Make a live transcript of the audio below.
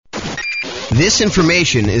This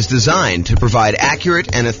information is designed to provide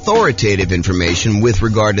accurate and authoritative information with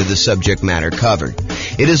regard to the subject matter covered.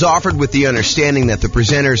 It is offered with the understanding that the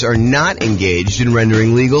presenters are not engaged in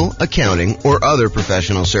rendering legal, accounting, or other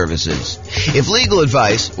professional services. If legal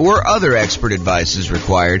advice or other expert advice is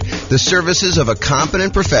required, the services of a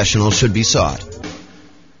competent professional should be sought.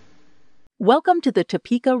 Welcome to the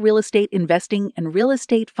Topeka Real Estate Investing and Real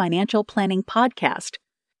Estate Financial Planning Podcast.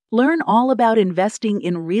 Learn all about investing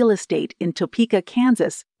in real estate in Topeka,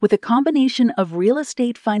 Kansas, with a combination of real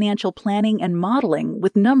estate financial planning and modeling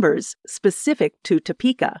with numbers specific to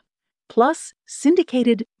Topeka, plus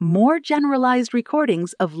syndicated, more generalized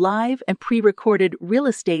recordings of live and pre-recorded real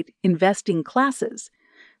estate investing classes,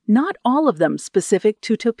 not all of them specific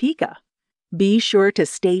to Topeka. Be sure to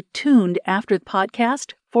stay tuned after the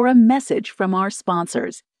podcast for a message from our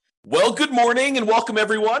sponsors. Well, good morning and welcome,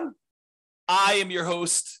 everyone. I am your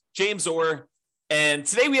host, James Orr, and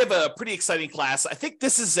today we have a pretty exciting class. I think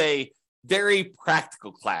this is a very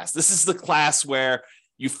practical class. This is the class where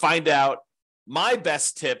you find out my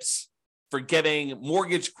best tips for getting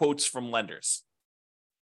mortgage quotes from lenders.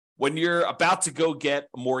 When you're about to go get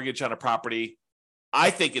a mortgage on a property, I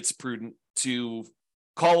think it's prudent to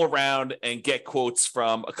call around and get quotes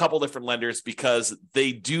from a couple different lenders because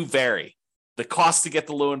they do vary. The cost to get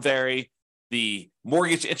the loan vary. The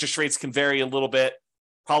mortgage interest rates can vary a little bit,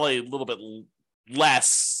 probably a little bit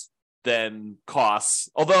less than costs.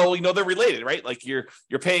 Although, they're related, right? Like you're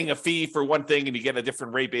paying a fee for one thing and you get a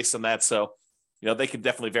different rate based on that. So, they can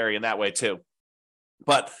definitely vary in that way too.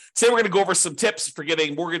 But today we're going to go over some tips for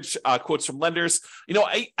getting mortgage quotes from lenders.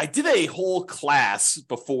 I did a whole class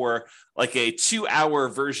before, like a 2-hour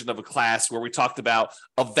version of a class where we talked about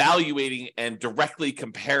evaluating and directly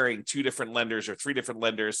comparing 2 different lenders or 3 different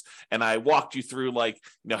lenders. And I walked you through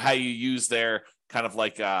how you use their kind of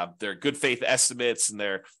like their good faith estimates and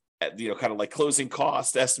their kind of like closing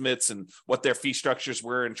cost estimates and what their fee structures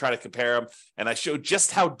were and try to compare them. And I showed just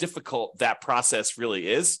how difficult that process really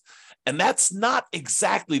is. And that's not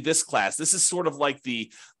exactly this class. This is sort of like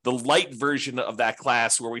the light version of that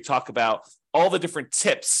class where we talk about all the different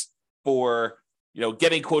tips for,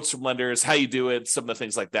 getting quotes from lenders, how you do it, some of the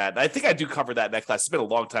things like that. And I think I do cover that in that class. It's been a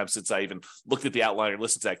long time since I even looked at the outline or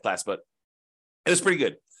listened to that class, but it was pretty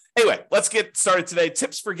good. Anyway, let's get started today.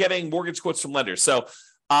 Tips for getting mortgage quotes from lenders. So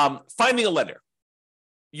finding a lender.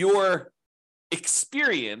 Your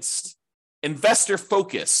experienced,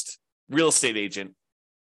 investor-focused real estate agent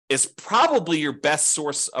is probably your best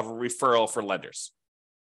source of a referral for lenders.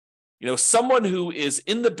 Someone who is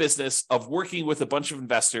in the business of working with a bunch of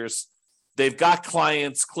investors, they've got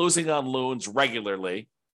clients closing on loans regularly.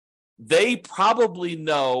 They probably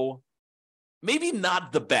know, maybe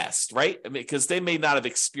not the best, right? Because they may not have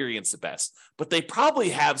experienced the best, but they probably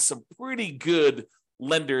have some pretty good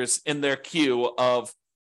lenders in their queue of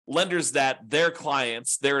lenders that their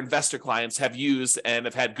clients, their investor clients have used and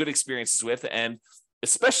have had good experiences with. And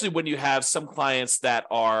especially when you have some clients that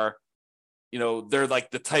are, they're like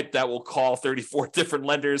the type that will call 34 different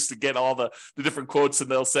lenders to get all the different quotes. And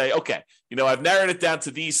they'll say, okay, I've narrowed it down to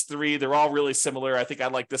these 3. They're all really similar. I think I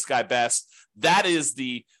like this guy best. That is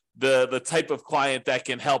the type of client that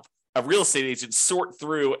can help a real estate agent sort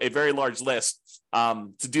through a very large list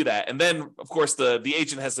to do that. And then, of course, the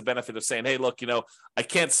agent has the benefit of saying, hey, look, I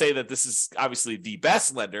can't say that this is obviously the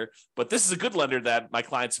best lender, but this is a good lender that my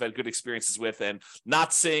clients have had good experiences with, and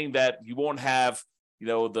not saying that you won't have,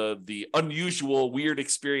 the unusual, weird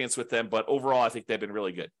experience with them, but overall, I think they've been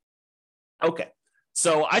really good. Okay.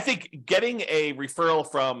 So I think getting a referral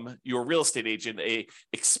from your real estate agent, a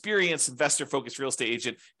experienced investor-focused real estate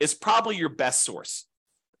agent, is probably your best source.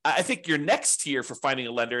 I think your next tier for finding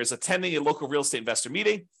a lender is attending a local real estate investor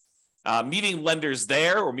meeting, meeting lenders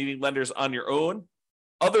there or meeting lenders on your own,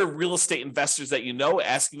 other real estate investors that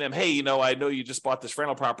asking them, hey, I know you just bought this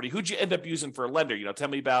rental property. Who'd you end up using for a lender? Tell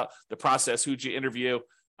me about the process. Who'd you interview?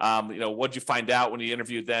 What'd you find out when you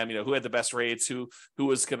interviewed them? Who had the best rates? Who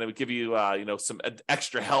was going to give you, some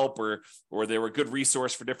extra help or they were a good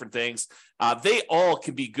resource for different things. They all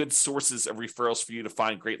can be good sources of referrals for you to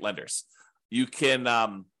find great lenders. You can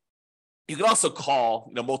also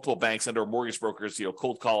call, multiple banks and or mortgage brokers,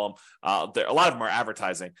 cold call them. A lot of them are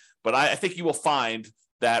advertising, but I think you will find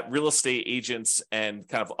that real estate agents and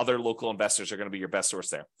kind of other local investors are going to be your best source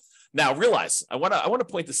there. Now, realize, I want to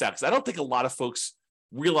point this out because I don't think a lot of folks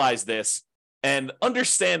realize this and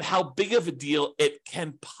understand how big of a deal it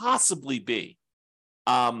can possibly be.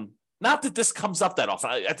 Not that this comes up that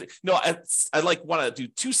often. I want to do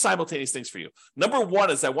 2 simultaneous things for you. Number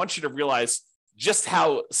one is I want you to realize just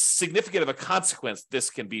how significant of a consequence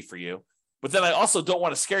this can be for you. But then I also don't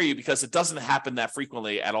want to scare you because it doesn't happen that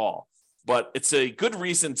frequently at all. but it's a good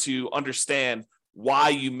reason to understand why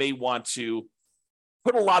you may want to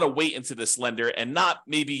put a lot of weight into this lender and not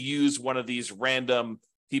maybe use one of these random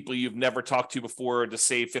people you've never talked to before to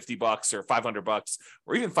save $50 or $500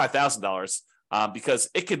 or even $5,000, because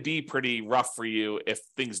it could be pretty rough for you if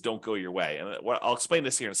things don't go your way. And I'll explain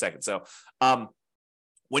this here in a second. So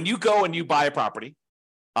when you go and you buy a property,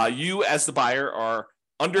 you as the buyer are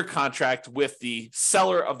under contract with the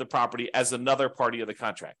seller of the property as another party of the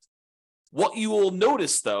contract. What you will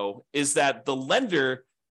notice, though, is that the lender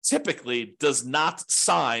typically does not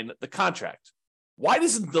sign the contract. Why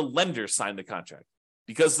doesn't the lender sign the contract?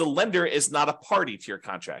 Because the lender is not a party to your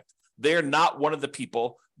contract. They're not one of the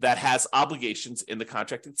people that has obligations in the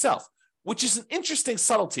contract itself, which is an interesting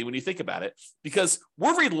subtlety when you think about it, because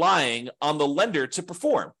we're relying on the lender to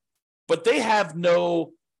perform, but they have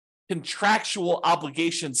no contractual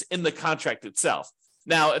obligations in the contract itself.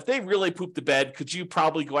 Now, if they really poop the bed, could you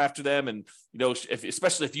probably go after them? And,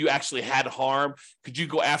 especially if you actually had harm, could you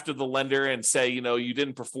go after the lender and say, you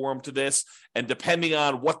didn't perform to this? And depending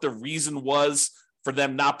on what the reason was for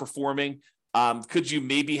them not performing, could you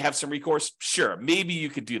maybe have some recourse? Sure, maybe you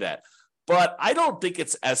could do that. But I don't think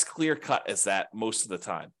it's as clear cut as that most of the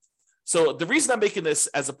time. So the reason I'm making this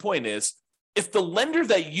as a point is, if the lender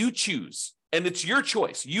that you choose, and it's your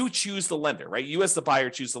choice, you choose the lender, right? You as the buyer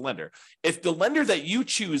choose the lender. If the lender that you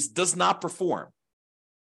choose does not perform,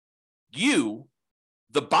 you,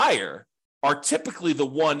 the buyer, are typically the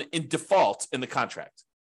one in default in the contract.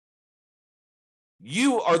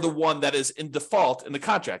 You are the one that is in default in the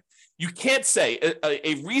contract. You can't say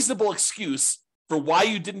a reasonable excuse for why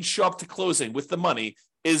you didn't show up to closing with the money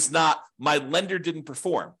is not my lender didn't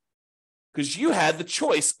perform, because you had the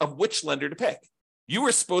choice of which lender to pick. You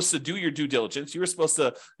were supposed to do your due diligence. You were supposed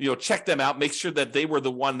to, check them out, make sure that they were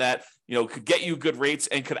the one that, could get you good rates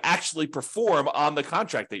and could actually perform on the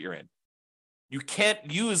contract that you're in. You can't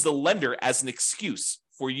use the lender as an excuse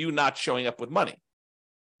for you not showing up with money.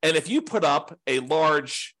 And if you put up a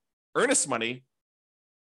large earnest money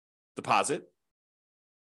deposit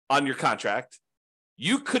on your contract,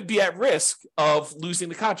 you could be at risk of losing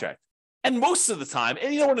the contract. And most of the time,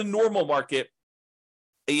 and in a normal market,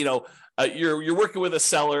 you're working with a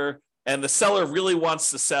seller, and the seller really wants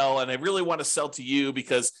to sell, and they really want to sell to you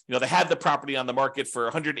because they had the property on the market for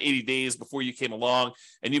 180 days before you came along,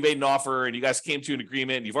 and you made an offer, and you guys came to an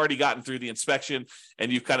agreement, and you've already gotten through the inspection,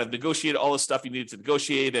 and you've kind of negotiated all the stuff you needed to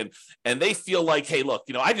negotiate, and they feel like, hey, look,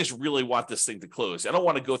 I just really want this thing to close. I don't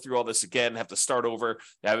want to go through all this again, have to start over.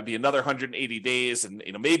 That would be another 180 days, and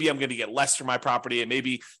maybe I'm going to get less for my property, and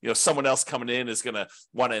maybe someone else coming in is going to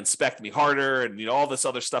want to inspect me harder, and all this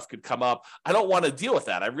other stuff could come up. I don't want to deal with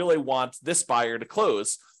that. I really want this buyer to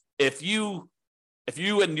close. If you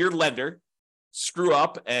and your lender screw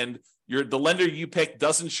up and the lender you pick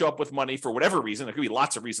doesn't show up with money for whatever reason, there could be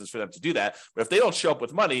lots of reasons for them to do that, but if they don't show up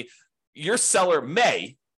with money, your seller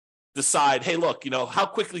may decide, hey, look, how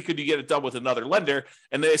quickly could you get it done with another lender?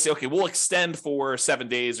 And they say, okay, we'll extend for 7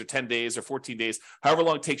 days or 10 days or 14 days, however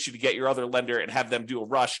long it takes you to get your other lender, and have them do a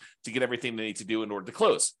rush to get everything they need to do in order to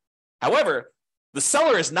close. However, the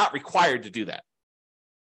seller is not required to do that.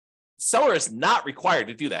 Seller is not required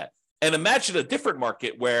to do that. And imagine a different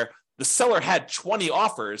market where the seller had 20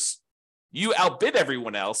 offers, you outbid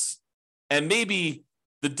everyone else, and maybe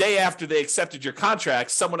the day after they accepted your contract,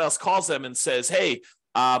 someone else calls them and says, hey,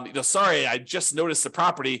 sorry, I just noticed the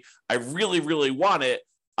property. I really, really want it.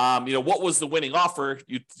 What was the winning offer?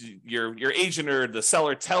 Your agent or the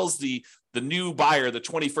seller tells the new buyer, the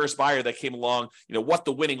 21st buyer that came along, what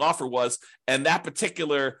the winning offer was. And that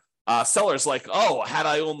particular seller's like, oh, had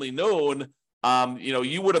I only known,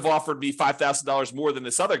 you would have offered me $5,000 more than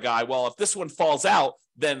this other guy. Well, if this one falls out,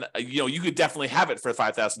 then, you could definitely have it for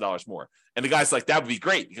 $5,000 more. And the guy's like, that would be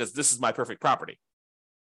great because this is my perfect property.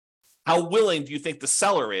 How willing do you think the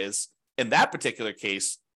seller is in that particular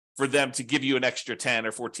case for them to give you an extra 10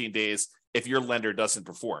 or 14 days if your lender doesn't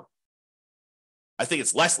perform? I think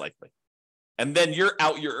it's less likely. And then you're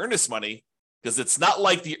out your earnest money, because it's not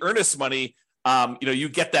like the earnest money, you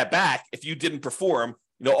get that back if you didn't perform,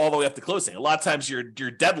 all the way up to closing. A lot of times your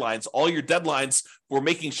deadlines, all your deadlines for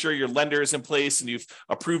making sure your lender is in place and you've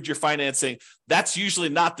approved your financing, that's usually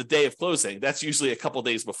not the day of closing. That's usually a couple of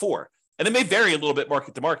days before. And it may vary a little bit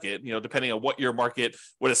market to market, depending on what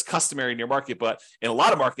is customary in your market. But in a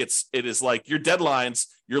lot of markets, it is like your deadlines,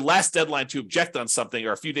 your last deadline to object on something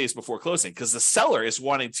are a few days before closing, because the seller is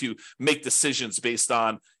wanting to make decisions based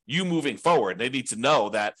on you moving forward. They need to know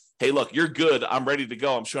that, hey, look, you're good. I'm ready to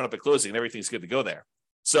go. I'm showing up at closing and everything's good to go there.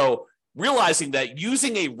 So realizing that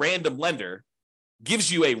using a random lender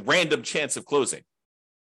gives you a random chance of closing.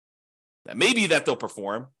 That maybe that they'll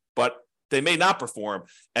perform, but They may not perform.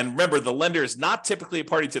 And remember, the lender is not typically a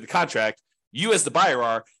party to the contract. You as the buyer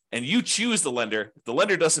are, and you choose the lender. If the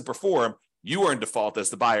lender doesn't perform, you are in default as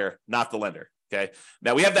the buyer, not the lender. Okay.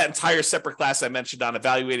 Now we have that entire separate class I mentioned on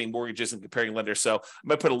evaluating mortgages and comparing lenders. So I'm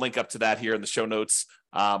going to put a link up to that here in the show notes,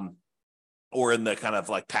 or in the kind of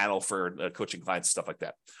like panel for coaching clients, stuff like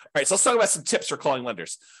that. All right. So let's talk about some tips for calling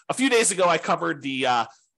lenders. A few days ago, I covered the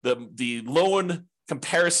loan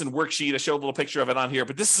comparison worksheet. I showed a little picture of it on here,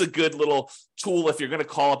 but this is a good little tool if you're going to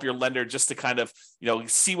call up your lender just to kind of,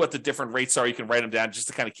 see what the different rates are. You can write them down just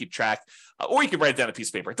to kind of keep track, or you can write it down on a piece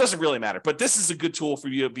of paper. It doesn't really matter, but this is a good tool for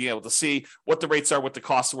you to be able to see what the rates are, what the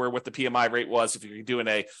costs were, what the PMI rate was, if you're doing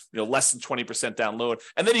a, less than 20% down loan,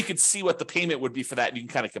 and then you can see what the payment would be for that. And you can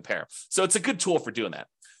kind of compare. So it's a good tool for doing that.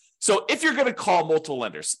 So if you're going to call multiple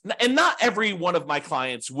lenders, and not every one of my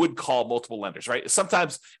clients would call multiple lenders, right?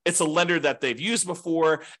 Sometimes it's a lender that they've used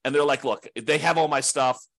before, and they're like, look, they have all my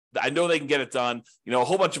stuff. I know they can get it done. A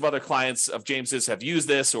whole bunch of other clients of James's have used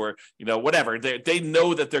this, or, whatever. They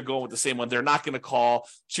know that they're going with the same one. They're not going to call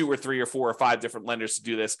 2 or 3 or 4 or 5 different lenders to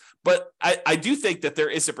do this. But I do think that there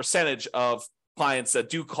is a percentage of clients that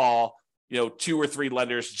do call 2 or 3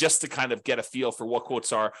 lenders just to kind of get a feel for what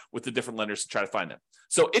quotes are with the different lenders to try to find them.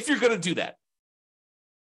 So if you're going to do that,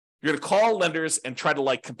 you're going to call lenders and try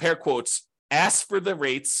to compare quotes, ask for the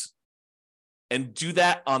rates, and do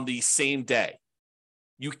that on the same day.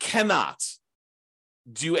 You cannot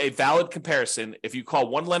do a valid comparison if you call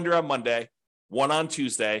one lender on Monday, one on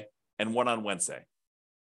Tuesday, and one on Wednesday.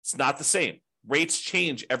 It's not the same. Rates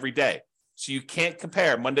change every day. So you can't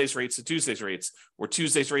compare Monday's rates to Tuesday's rates, or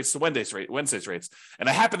Tuesday's rates to Wednesday's rates. And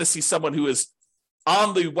I happen to see someone who is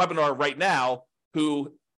on the webinar right now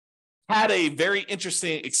who had a very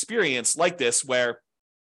interesting experience like this, where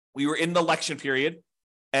we were in the election period,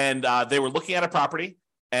 and they were looking at a property,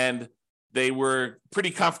 and they were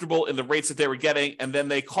pretty comfortable in the rates that they were getting. And then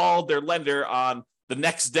they called their lender on the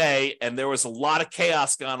next day, and there was a lot of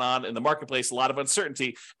chaos going on in the marketplace, a lot of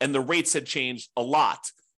uncertainty, and the rates had changed a lot.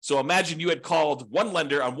 So imagine you had called one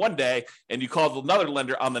lender on one day and you called another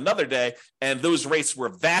lender on another day, and those rates were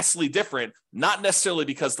vastly different, not necessarily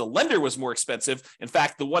because the lender was more expensive. In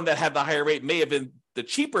fact, the one that had the higher rate may have been the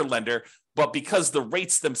cheaper lender, but because the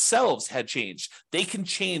rates themselves had changed. They can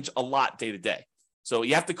change a lot day to day. So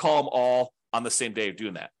you have to call them all on the same day of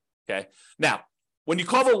doing that. Okay. Now, when you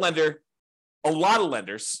call the lender, a lot of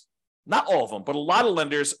lenders, not all of them, but a lot of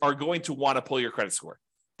lenders are going to want to pull your credit score.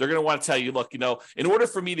 They're going to want to tell you, look, in order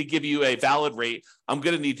for me to give you a valid rate, I'm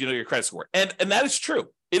going to need to know your credit score. And that is true.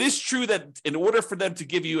 It is true that in order for them to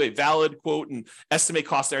give you a valid quote and estimate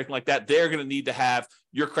cost and everything like that, they're going to need to have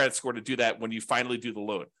your credit score to do that when you finally do the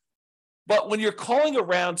loan. But when you're calling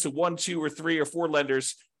around to 1, 2, or 3 or 4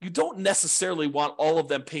 lenders, you don't necessarily want all of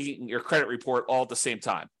them paying your credit report all at the same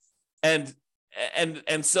time. And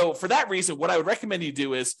so for that reason, what I would recommend you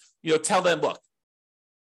do is, tell them, look,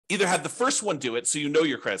 either have the first one do it so you know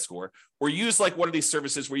your credit score, or use one of these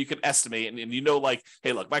services where you can estimate and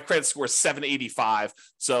hey, look, my credit score is 785.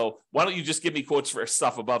 So why don't you just give me quotes for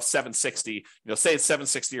stuff above 760? Say it's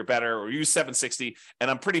 760 or better, or use 760.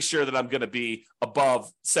 And I'm pretty sure that I'm going to be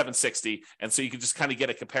above 760. And so you can just kind of get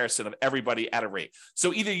a comparison of everybody at a rate.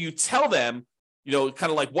 So either you tell them,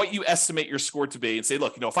 kind of what you estimate your score to be, and say,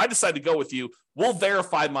 look, if I decide to go with you, we'll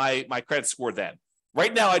verify my credit score then.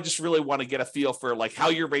 Right now, I just really want to get a feel for how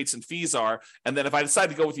your rates and fees are. And then if I decide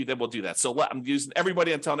to go with you, then we'll do that. So I'm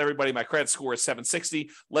telling everybody my credit score is 760.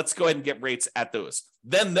 Let's go ahead and get rates at those.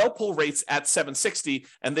 Then they'll pull rates at 760,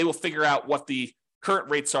 and they will figure out what the current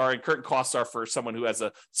rates are and current costs are for someone who has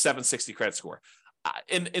a 760 credit score.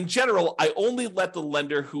 In general, I only let the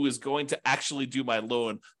lender who is going to actually do my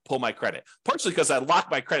loan pull my credit, partially because I lock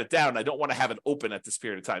my credit down. I don't want to have it open at this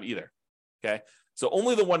period of time either. Okay. So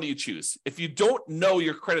only the one that you choose. If you don't know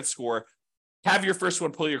your credit score, have your first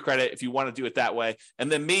one pull your credit if you want to do it that way.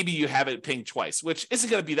 And then maybe you have it pinged twice, which isn't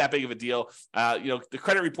going to be that big of a deal. The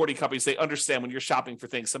credit reporting companies, they understand when you're shopping for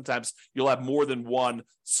things, sometimes you'll have more than one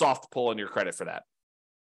soft pull on your credit for that.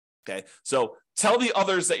 Okay. So tell the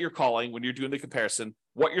others that you're calling when you're doing the comparison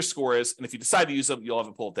what your score is. And if you decide to use them, you'll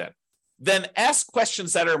have it pulled then. Then ask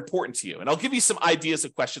questions that are important to you. And I'll give you some ideas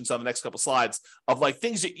of questions on the next couple slides of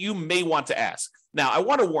things that you may want to ask. Now, I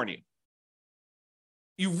want to warn you.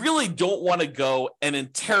 You really don't want to go and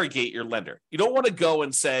interrogate your lender. You don't want to go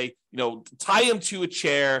and say, tie them to a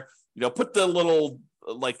chair, put the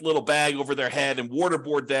little bag over their head and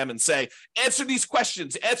waterboard them and say, answer these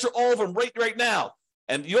questions, answer all of them right now.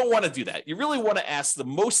 And you don't want to do that. You really want to ask the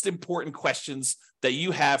most important questions that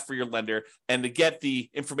you have for your lender and to get the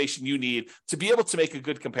information you need to be able to make a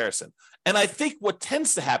good comparison. And I think what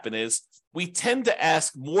tends to happen is we tend to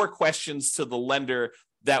ask more questions to the lender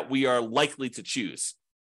that we are likely to choose.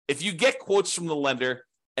 If you get quotes from the lender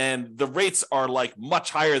and the rates are like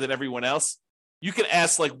much higher than everyone else, you can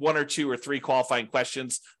ask like 1 or 2 or 3 qualifying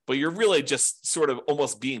questions, but you're really just sort of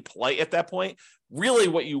almost being polite at that point. Really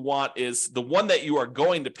what you want is the one that you are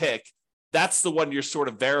going to pick. That's the one you're sort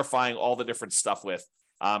of verifying all the different stuff with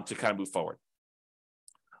to kind of move forward.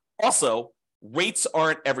 Also, rates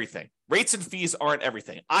aren't everything. Rates and fees aren't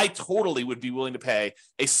everything. I totally would be willing to pay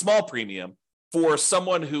a small premium for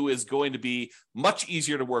someone who is going to be much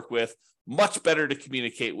easier to work with, much better to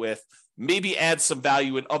communicate with, maybe add some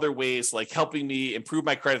value in other ways, like helping me improve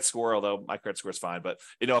my credit score, although my credit score is fine. But,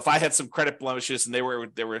 if I had some credit blemishes and they were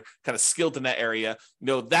kind of skilled in that area,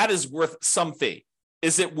 that is worth some fee.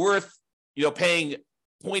 Is it worth, paying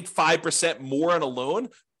 0.5% more on a loan?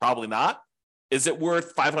 Probably not. Is it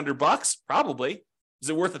worth $500? Probably. Is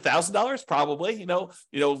it worth $1,000? Probably.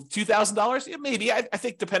 $2,000? Yeah, maybe. I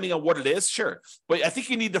think depending on what it is, sure. But I think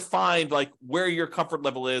you need to find like where your comfort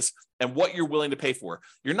level is and what you're willing to pay for.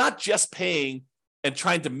 You're not just paying and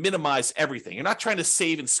trying to minimize everything. You're not trying to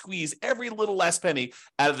save and squeeze every little last penny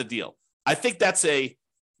out of the deal. I think that's a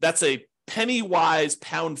penny wise,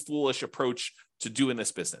 pound foolish approach to doing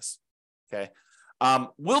this business. Okay.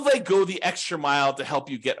 Will they go the extra mile to help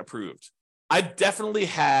you get approved? I've definitely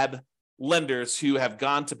had lenders who have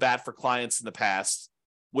gone to bat for clients in the past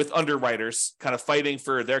with underwriters kind of fighting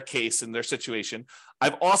for their case and their situation.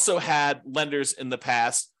 I've also had lenders in the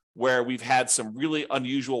past where we've had some really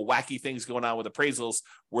unusual, wacky things going on with appraisals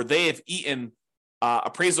where they have eaten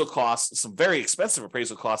appraisal costs, some very expensive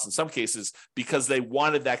appraisal costs in some cases, because they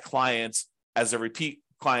wanted that client as a repeat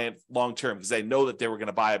client long-term because they know that they were going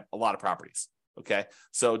to buy a lot of properties. Okay.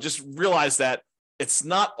 So just realize that it's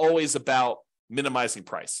not always about minimizing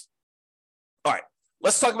price. All right,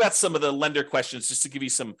 let's talk about some of the lender questions just to give you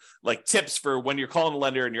some like tips for when you're calling a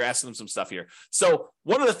lender and you're asking them some stuff here. So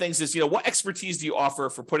one of the things is, what expertise do you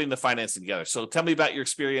offer for putting the financing together? So tell me about your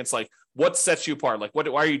experience, like what sets you apart? Like why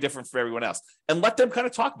are you different from everyone else? And let them kind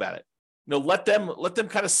of talk about it. Let them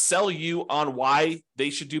kind of sell you on why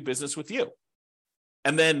they should do business with you.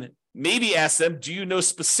 And then maybe ask them, do you know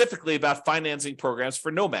specifically about financing programs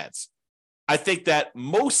for nomads? I think that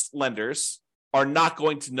most lenders are not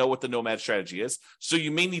going to know what the nomad strategy is. So you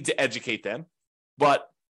may need to educate them. But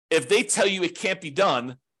if they tell you it can't be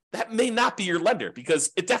done, that may not be your lender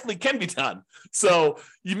because it definitely can be done. So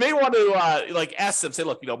you may want to ask them, say,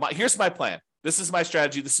 look, here's my plan. This is my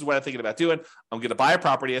strategy. This is what I'm thinking about doing. I'm going to buy a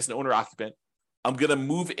property as an owner occupant. I'm going to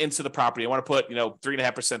move into the property. I want to put,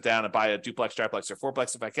 3.5% down and buy a duplex, triplex, or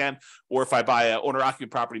fourplex if I can. Or if I buy an owner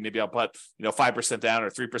occupant property, maybe I'll put, 5% down or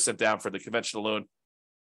 3% down for the conventional loan.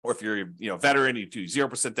 Or if you're, a veteran, you do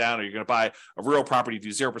 0% down, or you're going to buy a rural property, do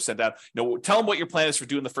 0% down. Tell them what your plan is for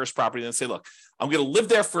doing the first property, and then say, look, I'm going to live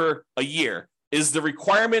there for a year. Is the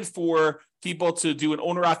requirement for people to do an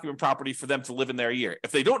owner-occupant property for them to live in there a year? If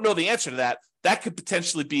they don't know the answer to that, that could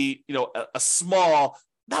potentially be, a small,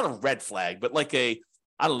 not a red flag, but like a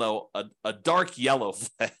dark yellow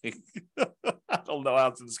flag. I don't know how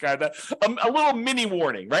to describe that. A little mini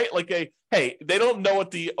warning, right? Like hey, they don't know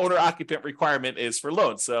what the owner-occupant requirement is for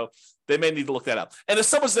loans, so they may need to look that up. And if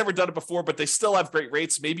someone's never done it before, but they still have great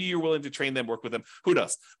rates, maybe you're willing to train them, work with them. Who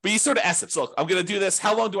knows? But you sort of ask them, so look, I'm going to do this.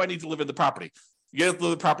 How long do I need to live in the property? You have to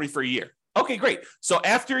live in the property for a year. Okay, great. So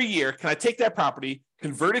after a year, can I take that property,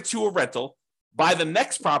 convert it to a rental, buy the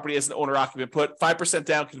next property as an owner-occupant, put 5%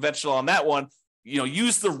 down conventional on that one,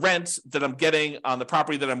 use the rent that I'm getting on the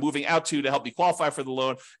property that I'm moving out to help me qualify for the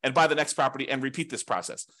loan and buy the next property and repeat this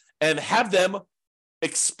process and have them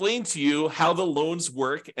explain to you how the loans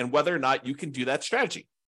work and whether or not you can do that strategy.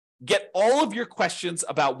 Get all of your questions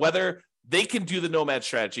about whether they can do the nomad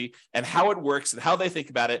strategy and how it works and how they think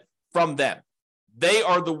about it from them. They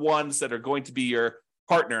are the ones that are going to be your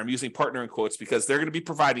partner. I'm using partner in quotes because they're going to be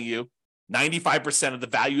providing you 95% of the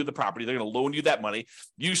value of the property. They're going to loan you that money,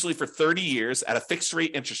 usually for 30 years at a fixed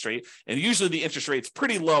rate interest rate. And usually the interest rate's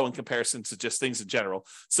pretty low in comparison to just things in general.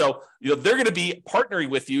 So, they're going to be partnering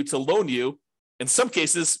with you to loan you, in some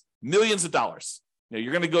cases, millions of dollars.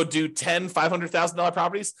 You're going to go do $500,000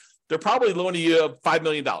 properties. They're probably loaning you $5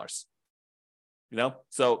 million.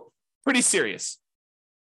 So pretty serious.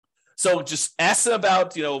 So just ask them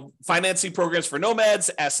about, financing programs for nomads,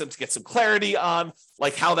 ask them to get some clarity on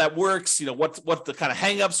like how that works, what the kind of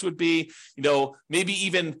hangups would be, maybe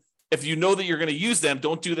even if you know that you're going to use them,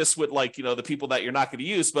 don't do this with the people that you're not going to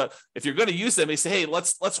use. But if you're going to use them, they say, hey,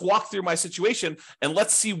 let's walk through my situation and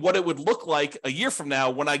let's see what it would look like a year from now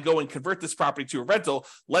when I go and convert this property to a rental.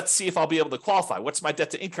 Let's see if I'll be able to qualify. What's my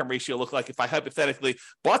debt to income ratio look like if I hypothetically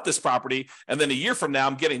bought this property and then a year from now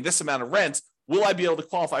I'm getting this amount of rent? Will I be able to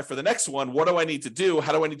qualify for the next one? What do I need to do?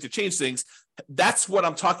 How do I need to change things? That's what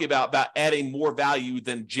I'm talking about adding more value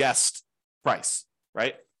than just price,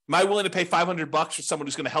 right? Am I willing to pay $500 for someone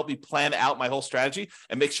who's going to help me plan out my whole strategy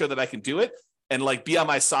and make sure that I can do it and be on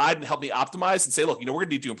my side and help me optimize and say, look, we're going to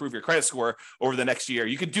need to improve your credit score over the next year.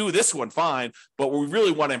 You can do this one fine, but we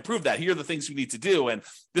really want to improve that. Here are the things we need to do. And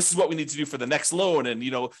this is what we need to do for the next loan. And,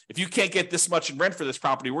 if you can't get this much in rent for this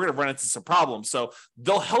property, we're going to run into some problems. So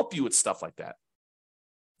they'll help you with stuff like that.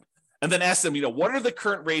 And then ask them, what are the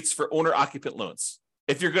current rates for owner occupant loans?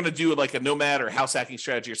 If you're going to do like a nomad or house hacking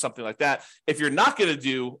strategy or something like that. If you're not going to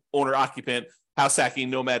do owner occupant, house hacking,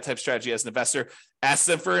 nomad type strategy as an investor, ask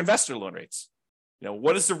them for investor loan rates.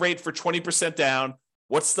 What is the rate for 20% down?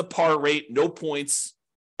 What's the par rate? No points.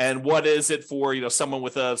 And what is it for, someone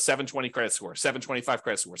with a 720 credit score, 725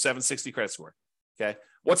 credit score, 760 credit score? Okay.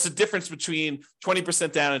 What's the difference between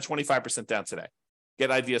 20% down and 25% down today?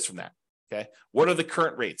 Get ideas from that. Okay. What are the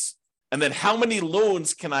current rates? And then how many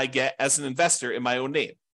loans can I get as an investor in my own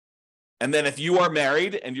name? And then if you are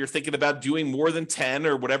married and you're thinking about doing more than 10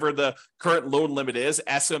 or whatever the current loan limit is,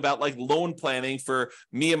 ask them about loan planning for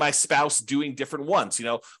me and my spouse doing different ones.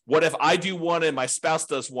 What if I do one and my spouse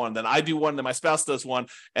does one, then I do one and my spouse does one?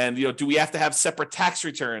 And, do we have to have separate tax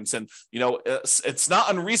returns? And, it's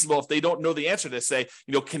not unreasonable if they don't know the answer to say,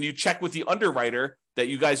 can you check with the underwriter that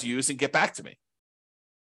you guys use and get back to me?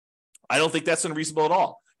 I don't think that's unreasonable at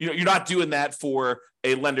all. You're not doing that for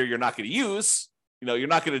a lender you're not going to use. You're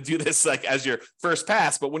not going to do this as your first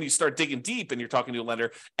pass, but when you start digging deep and you're talking to a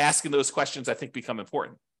lender, asking those questions, I think, become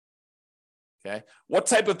important. Okay. What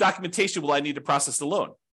type of documentation will I need to process the loan?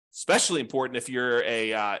 Especially important if you're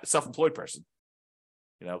a self-employed person,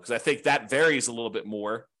 because I think that varies a little bit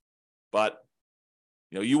more, but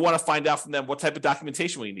you want to find out from them what type of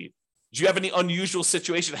documentation will you need. Did you have any unusual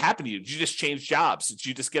situation happen to you? Did you just change jobs? Did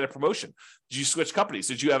you just get a promotion? Did you switch companies?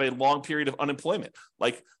 Did you have a long period of unemployment?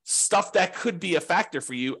 Stuff that could be a factor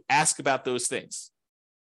for you, ask about those things.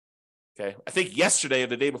 Okay. I think yesterday or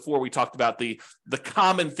the day before we talked about the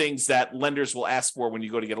common things that lenders will ask for when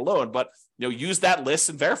you go to get a loan, but use that list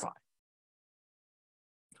and verify.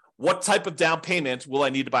 What type of down payment will I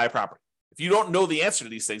need to buy a property? If you don't know the answer to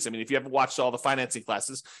these things, if you haven't watched all the financing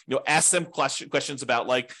classes, ask them questions about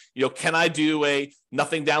can I do a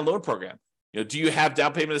nothing down loan program? Do you have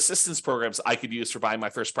down payment assistance programs I could use for buying my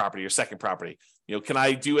first property or second property? Can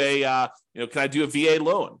I do a VA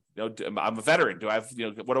loan? I'm a veteran. Do I have,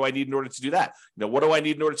 what do I need in order to do that? What do I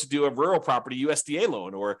need in order to do a rural property USDA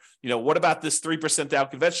loan? Or, what about this 3% down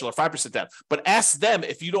conventional or 5% down? But ask them,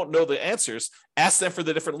 if you don't know the answers, ask them for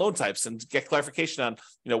the different loan types and get clarification on,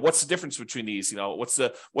 what's the difference between these? What's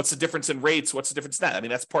the difference in rates? What's the difference in that?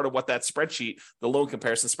 That's part of what that spreadsheet, the loan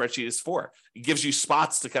comparison spreadsheet, is for. It gives you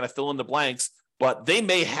spots to kind of fill in the blanks, but they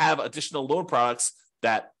may have additional loan products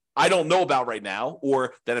that I don't know about right now,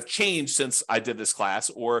 or that have changed since I did this class,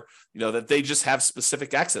 or, that they just have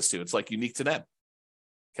specific access to. It's unique to them.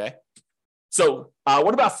 Okay. So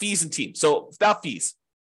what about fees and teams? So about fees,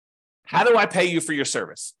 how do I pay you for your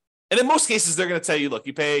service? And in most cases, they're going to tell you, look,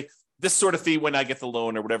 you pay this sort of fee when I get the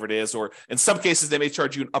loan or whatever it is, or in some cases, they may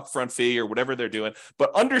charge you an upfront fee or whatever they're doing,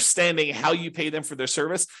 but understanding how you pay them for their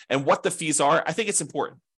service and what the fees are, I think it's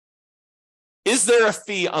important. Is there a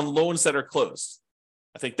fee on loans that are closed?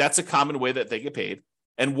 I think that's a common way that they get paid.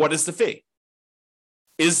 And what is the fee?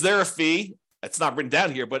 Is there a fee? It's not written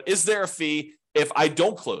down here, but is there a fee if I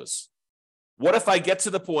don't close? What if I get to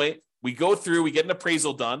the point, we go through, we get an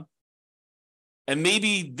appraisal done, and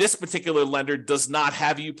maybe this particular lender does not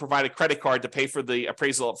have you provide a credit card to pay for the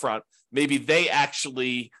appraisal up front. Maybe they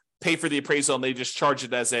actually pay for the appraisal and they just charge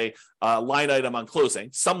it as a line item on closing.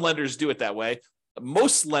 Some lenders do it that way.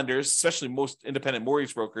 Most lenders, especially most independent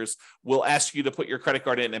mortgage brokers, will ask you to put your credit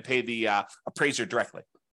card in and pay the appraiser directly.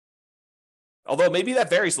 Although maybe that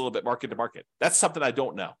varies a little bit market to market. That's something I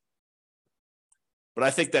don't know. But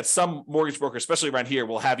I think that some mortgage brokers, especially around here,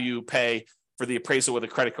 will have you pay for the appraisal with a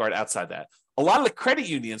credit card outside that. A lot of the credit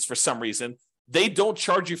unions, for some reason, they don't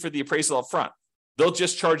charge you for the appraisal up front. They'll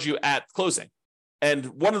just charge you at closing.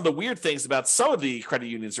 And one of the weird things about some of the credit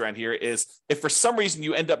unions around here is if for some reason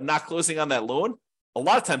you end up not closing on that loan, a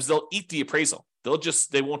lot of times they'll eat the appraisal.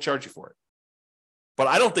 They won't charge you for it. But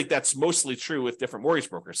I don't think that's mostly true with different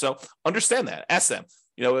mortgage brokers. So understand that. Ask them,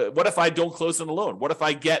 what if I don't close on the loan? What if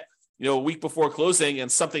I get, a week before closing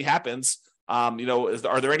and something happens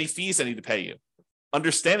Are there any fees I need to pay you?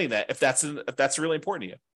 Understanding that if that's really important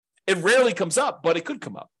to you. It rarely comes up, but it could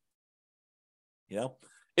come up.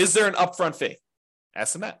 Is there an upfront fee?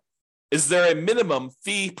 Ask them that. Is there a minimum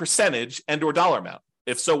fee percentage and or dollar amount?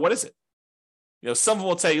 If so, what is it? Some of them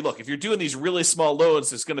will tell you, look, if you're doing these really small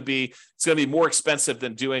loans, it's going to be more expensive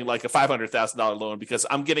than doing like a $500,000 loan because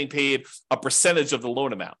I'm getting paid a percentage of the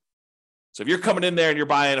loan amount. So if you're coming in there and you're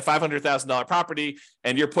buying a $500,000 property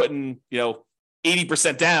and you're putting,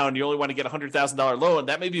 80% down, you only want to get a $100,000 loan,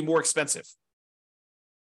 that may be more expensive.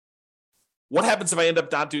 What happens if I end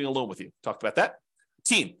up not doing a loan with you? Talked about that.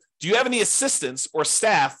 Team, do you have any assistants or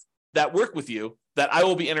staff that work with you that I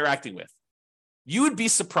will be interacting with? You would be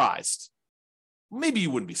surprised. Maybe you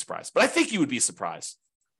wouldn't be surprised, but I think you would be surprised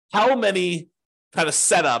how many kind of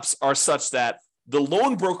setups are such that the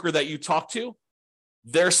loan broker that you talk to,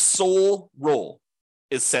 their sole role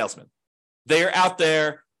is salesman. They are out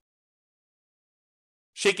there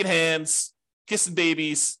shaking hands, kissing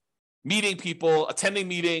babies, meeting people, attending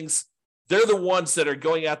meetings. They're the ones that are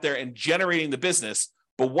going out there and generating the business.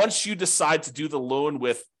 But once you decide to do the loan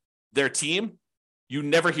with their team, you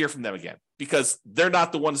never hear from them again because they're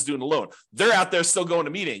not the ones doing the loan. They're out there still going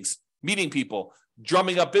to meetings, meeting people,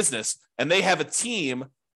 drumming up business, and they have a team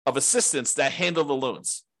of assistants that handle the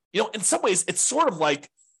loans. In some ways, it's sort of like,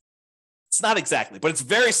 it's not exactly, but it's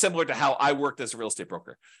very similar to how I worked as a real estate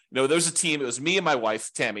broker. There's a team, it was me and my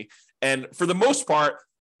wife, Tammy, and for the most part,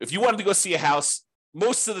 if you wanted to go see a house,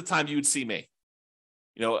 most of the time you would see me.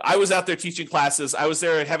 I was out there teaching classes. I was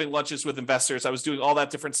there having lunches with investors. I was doing all that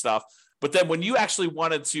different stuff. But then when you actually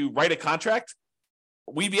wanted to write a contract,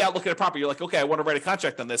 we'd be out looking at property. You're like, okay, I want to write a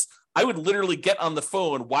contract on this. I would literally get on the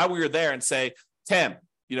phone while we were there and say, Tam,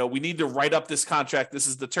 we need to write up this contract. This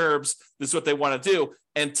is the terms. This is what they want to do.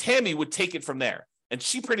 And Tammy would take it from there. And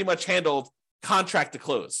she pretty much handled contract to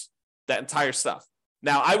close, that entire stuff.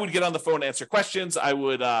 Now, I would get on the phone and answer questions. I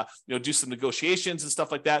would do some negotiations and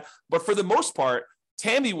stuff like that. But for the most part,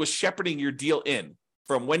 Tammy was shepherding your deal in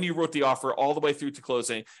from when you wrote the offer all the way through to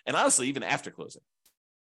closing, and honestly, even after closing.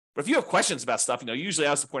 But if you have questions about stuff, usually I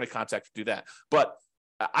was the point of contact to do that. But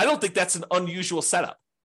I don't think that's an unusual setup.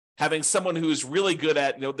 Having someone who's really good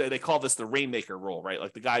at, they call this the rainmaker role, right?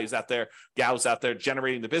 Like the guy who's out there, gal who's out there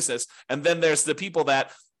generating the business. And then there's the people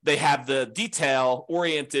that they have the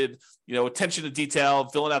detail-oriented, attention to detail,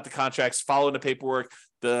 filling out the contracts, following the paperwork,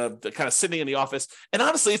 the kind of sitting in the office. And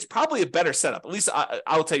honestly, it's probably a better setup. At least I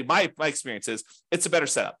will tell you my experience is it's a better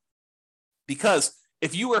setup. Because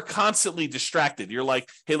if you are constantly distracted, you're like,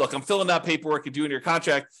 hey, look, I'm filling out paperwork and doing your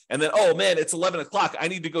contract. And then, oh man, it's 11 o'clock. I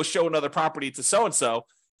need to go show another property to so-and-so.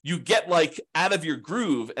 You get like out of your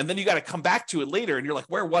groove and then you got to come back to it later. And you're like,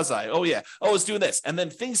 where was I? Oh yeah. Oh, I was doing this. And then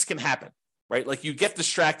things can happen. Right? Like you get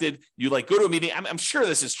distracted, you like go to a meeting. I'm sure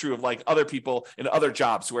this is true of like other people in other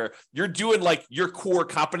jobs where you're doing like your core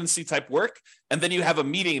competency type work. And then you have a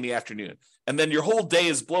meeting in the afternoon and then your whole day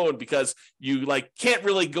is blown because you like can't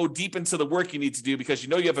really go deep into the work you need to do because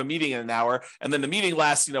you have a meeting in an hour and then the meeting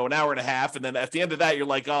lasts, an hour and a half. And then at the end of that, you're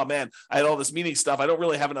like, oh man, I had all this meeting stuff. I don't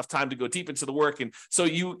really have enough time to go deep into the work. And so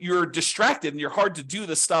you're distracted and you're hard to do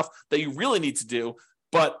the stuff that you really need to do.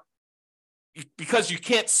 But because you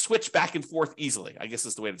can't switch back and forth easily, I guess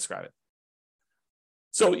is the way to describe it.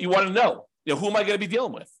 So you want to know, who am I going to be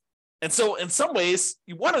dealing with? And so in some ways,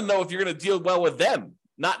 you want to know if you're going to deal well with them,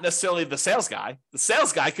 not necessarily the sales guy. The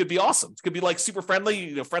sales guy could be awesome. It could be like super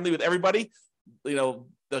friendly, friendly with everybody, the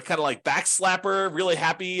kind of like backslapper, really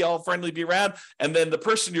happy, all friendly, be around. And then the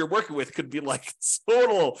person you're working with could be like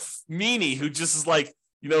total meanie who just is like,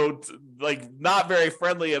 like not very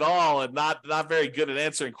friendly at all and not very good at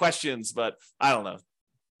answering questions, but I don't know.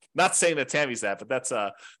 Not saying that Tammy's that, but that's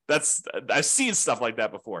I've seen stuff like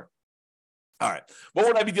that before. All right. What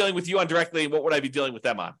would I be dealing with you on directly? And what would I be dealing with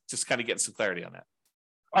them on? Just kind of getting some clarity on that.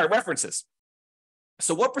 All right. References.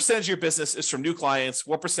 So what percentage of your business is from new clients?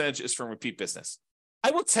 What percentage is from repeat business?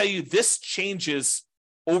 I will tell you this changes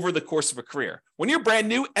over the course of a career. When you're brand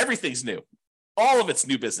new, everything's new. All of it's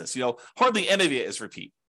new business, hardly any of it is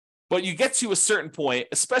repeat. But you get to a certain point,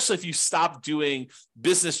 especially if you stop doing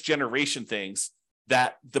business generation things,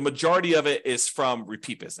 that the majority of it is from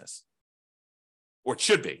repeat business. Or it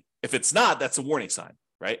should be. If it's not, that's a warning sign,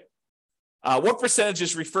 right? What percentage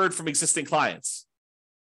is referred from existing clients?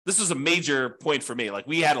 This was a major point for me. Like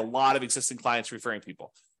we had a lot of existing clients referring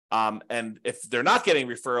people. And if they're not getting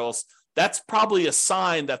referrals, that's probably a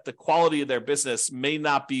sign that the quality of their business may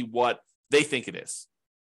not be what they think it is,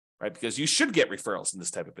 right? Because you should get referrals in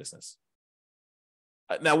this type of business.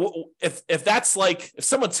 Now, if that's like, if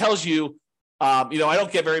someone tells you, I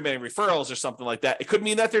don't get very many referrals or something like that, it could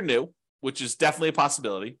mean that they're new, which is definitely a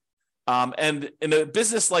possibility. And in a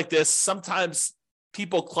business like this, sometimes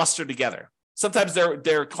people cluster together. Sometimes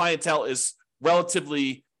their clientele is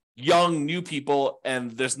relatively young, new people,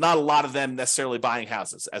 and there's not a lot of them necessarily buying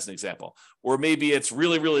houses, as an example. Or maybe it's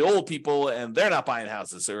really, really old people and they're not buying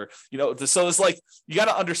houses. Or, so it's like, you got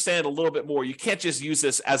to understand a little bit more. You can't just use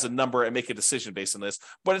this as a number and make a decision based on this,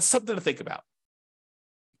 but it's something to think about.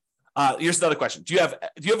 Here's another question. Do you have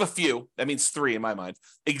a few, that means 3 in my mind,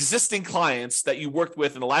 existing clients that you worked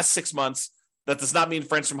with in the last 6 months? That does not mean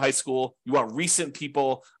friends from high school. You want recent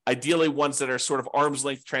people, ideally ones that are sort of arm's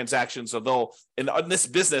length transactions, although in this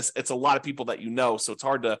business, it's a lot of people that you know, so it's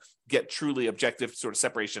hard to get truly objective sort of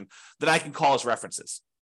separation that I can call as references.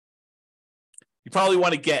 You probably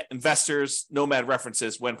want to get investors, nomad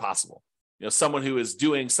references when possible. Someone who is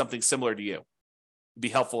doing something similar to you. It'd be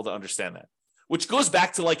helpful to understand that. Which goes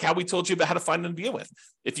back to like how we told you about how to find them to begin with.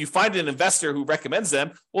 If you find an investor who recommends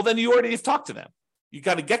them, well, then you already have talked to them. You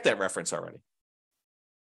got to get that reference already.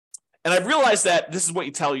 And I've realized that this is what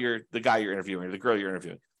you tell the guy you're interviewing, or the girl you're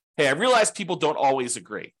interviewing. Hey, I realize people don't always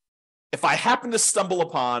agree. If I happen to stumble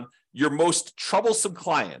upon your most troublesome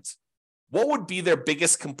client, what would be their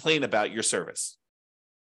biggest complaint about your service?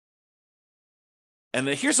 And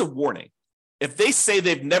then here's a warning. If they say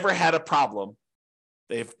they've never had a problem,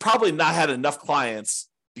 they've probably not had enough clients,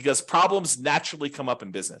 because problems naturally come up in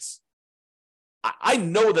business. I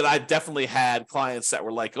know that I've definitely had clients that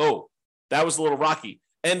were like, oh, that was a little rocky.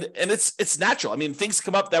 And it's natural. I mean, things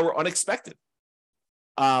come up that were unexpected.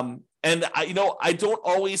 And I don't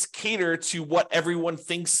always cater to what everyone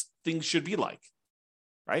thinks things should be like,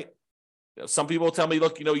 right? Some people tell me,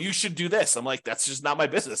 look, you should do this. I'm like, that's just not my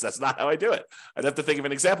business. That's not how I do it. I'd have to think of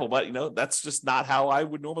an example, but that's just not how I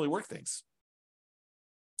would normally work things.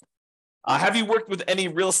 Have you worked with any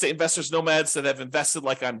real estate investors, nomads that have invested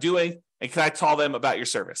like I'm doing? And can I tell them about your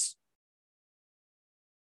service?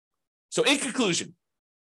 So in conclusion,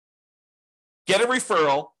 get a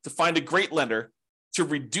referral to find a great lender to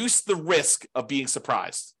reduce the risk of being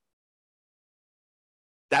surprised.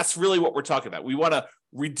 That's really what we're talking about. We want to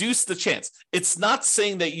reduce the chance. It's not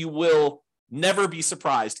saying that you will never be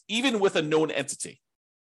surprised, even with a known entity,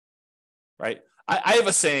 right? I have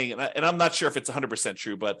a saying, and I'm not sure if it's 100%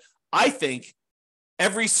 true, but I think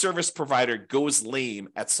every service provider goes lame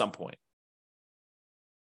at some point.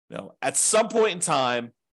 At some point in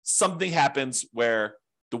time, something happens where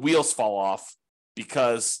the wheels fall off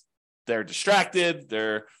because they're distracted,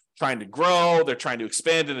 they're trying to grow, they're trying to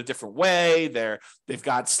expand in a different way, they've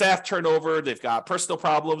got staff turnover, they've got personal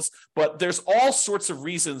problems, but there's all sorts of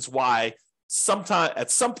reasons why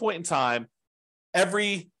at some point in time,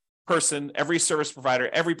 every person, every service provider,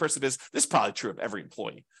 every person this is probably true of every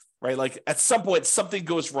employee, right? Like at some point, something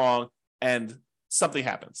goes wrong and something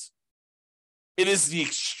happens. It is the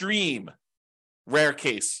extreme rare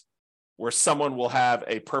case where someone will have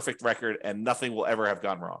a perfect record and nothing will ever have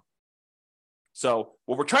gone wrong. So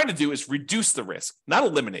what we're trying to do is reduce the risk, not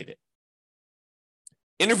eliminate it.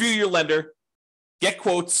 Interview your lender, get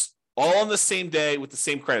quotes all on the same day with the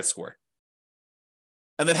same credit score.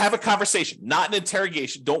 And then have a conversation, not an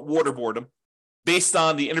interrogation. Don't waterboard them based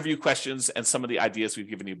on the interview questions and some of the ideas we've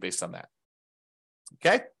given you based on that.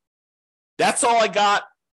 Okay? That's all I got.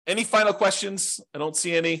 Any final questions? I don't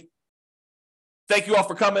see any. Thank you all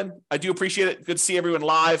for coming. I do appreciate it. Good to see everyone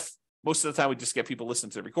live. Most of the time, we just get people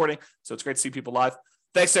listening to the recording, so it's great to see people live.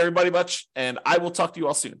 Thanks, everybody, much, and I will talk to you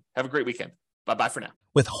all soon. Have a great weekend. Bye-bye for now.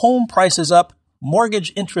 With home prices up,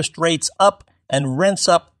 mortgage interest rates up, and rents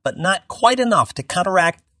up, but not quite enough to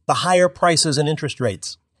counteract the higher prices and interest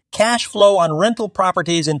rates. Cash flow on rental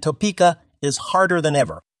properties in Topeka is harder than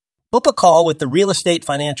ever. Book a call with the Real Estate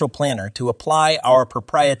Financial Planner to apply our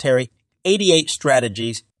proprietary 88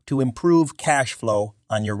 strategies to improve cash flow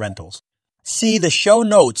on your rentals. See the show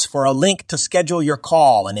notes for a link to schedule your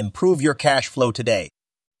call and improve your cash flow today.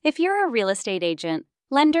 If you're a real estate agent,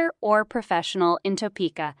 lender, or professional in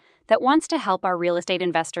Topeka that wants to help our real estate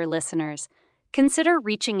investor listeners, consider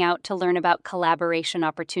reaching out to learn about collaboration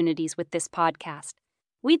opportunities with this podcast.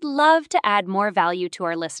 We'd love to add more value to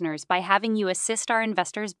our listeners by having you assist our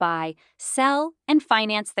investors buy, sell, and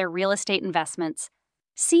finance their real estate investments.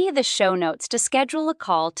 See the show notes to schedule a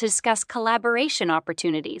call to discuss collaboration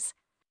opportunities.